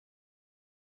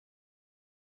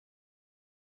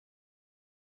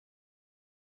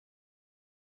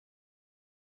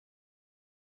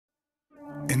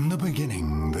In the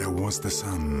beginning there was the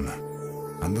sun,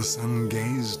 and the sun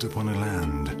gazed upon a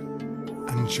land,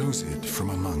 and chose it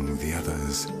from among the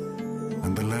others.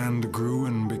 And the land grew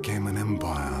and became an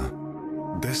empire,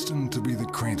 destined to be the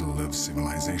cradle of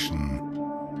civilization,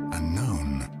 and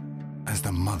known as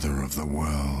the mother of the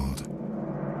world.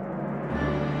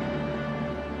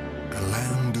 A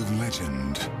land of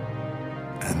legend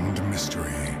and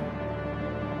mystery.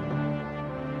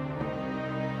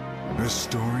 A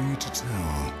story to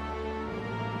tell.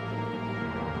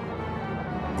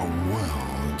 A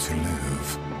world to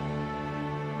live.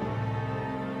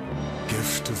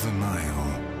 Gift of the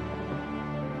Nile.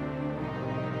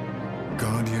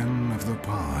 Guardian of the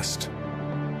past.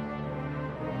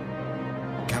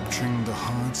 Capturing the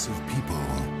hearts of people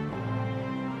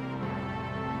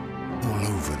all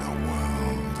over the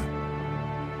world.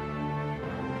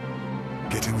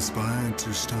 Get inspired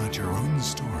to start your own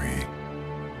story,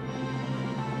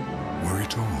 where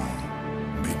it all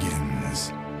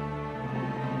begins.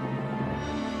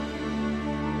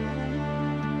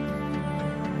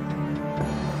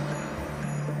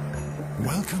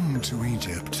 Welcome to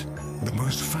Egypt, the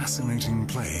most fascinating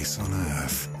place on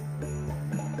earth.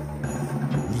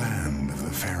 Land of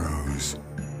the Pharaohs.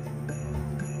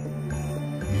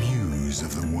 Muse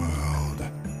of the world.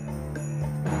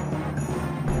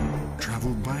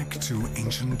 Travel back to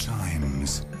ancient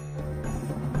times.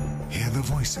 Hear the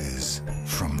voices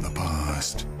from the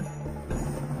past.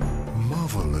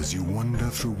 Marvel as you wander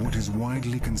through what is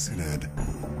widely considered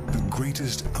the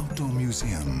greatest outdoor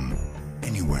museum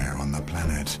anywhere on the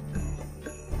planet.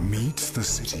 Meet the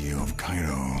city of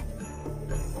Cairo,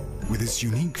 with its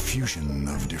unique fusion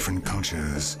of different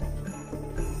cultures.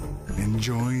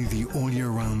 Enjoy the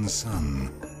all-year-round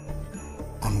sun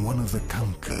on one of the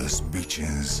countless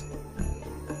beaches.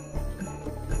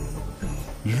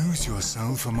 Lose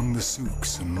yourself among the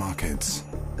souks and markets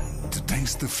to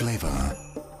taste the flavor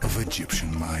of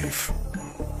Egyptian life.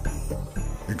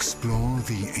 Explore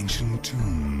the ancient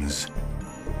tombs.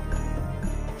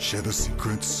 Share the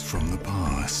secrets from the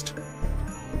past.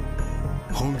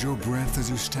 Hold your breath as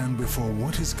you stand before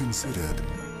what is considered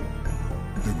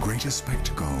the greatest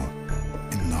spectacle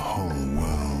in the whole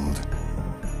world.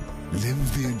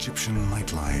 Live the Egyptian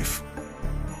nightlife.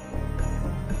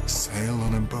 Sail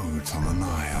on a boat on the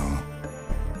Nile.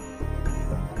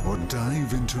 Or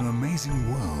dive into an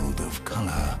amazing world of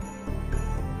color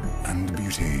and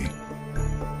beauty.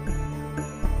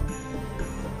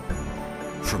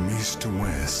 From east to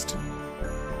west,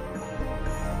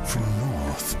 from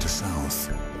north to south,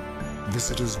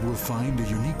 visitors will find a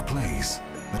unique place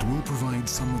that will provide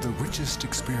some of the richest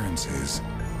experiences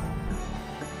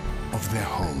of their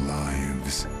whole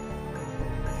lives.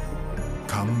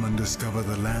 Come and discover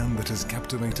the land that has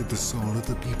captivated the soul of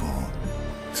the people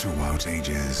throughout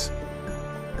ages.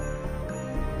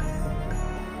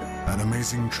 An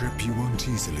amazing trip you won't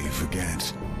easily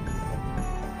forget.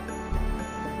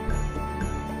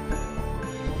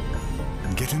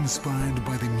 Get inspired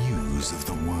by the muse of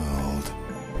the world.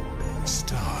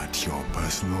 Start your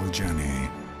personal journey,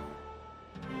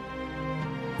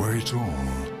 where it all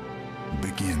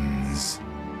begins.